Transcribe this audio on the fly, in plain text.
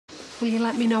Will you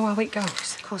let me know how it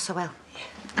goes? Of course I will. Yeah.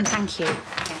 And thank you.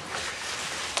 Okay.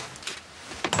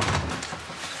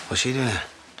 What's she doing here?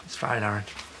 It's fine, Aaron.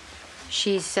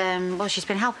 She's, well, she's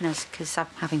been helping us because I'm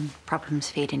having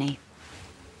problems feeding Eve.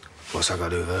 What's that got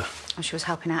to do with her? Well, she was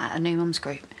helping out at a new mums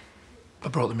group. I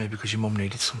brought them here because your mum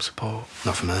needed some support.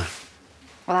 Not from her.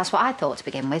 Well, that's what I thought to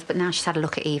begin with, but now she's had a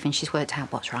look at Eve and she's worked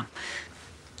out what's wrong.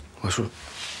 What's wrong?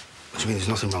 What do you mean there's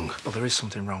nothing wrong? Well, there is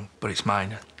something wrong, but it's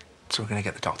minor, so we're going to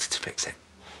get the doctor to fix it.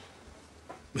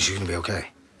 Is she going to be OK?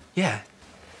 Yeah,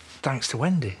 thanks to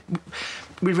Wendy.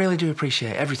 We really do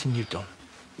appreciate everything you've done.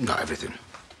 Not everything.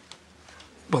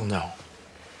 Well, no.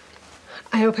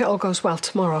 I hope it all goes well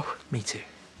tomorrow. Me too.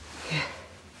 Yeah.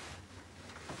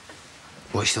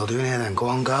 What are you still doing here, then? Go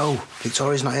on, go.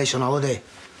 Victoria's not here, she's on holiday.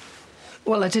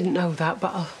 Well, I didn't know that,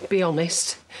 but I'll be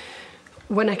honest.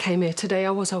 When I came here today,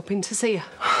 I was hoping to see her.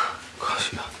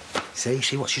 Gosh,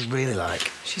 see what she's really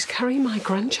like. She's carrying my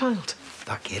grandchild.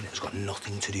 That kid has got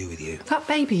nothing to do with you. That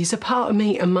baby is a part of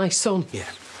me and my son. Yeah,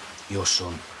 your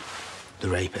son, the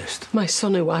rapist. My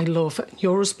son who I love,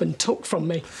 your husband took from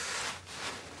me.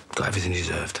 Got everything he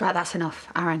deserved. Right, that's enough,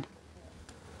 Aaron.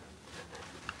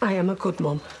 I am a good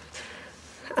mum.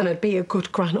 And I'd be a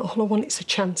good gran. All I want is a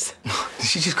chance. Did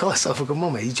she just call herself a good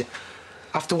mum?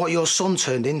 After what your son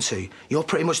turned into, you're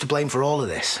pretty much to blame for all of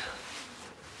this.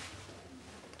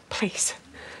 Please,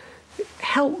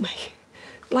 help me.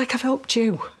 Like I've helped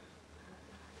you.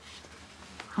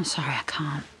 I'm sorry, I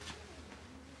can't.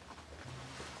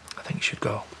 I think you should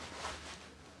go.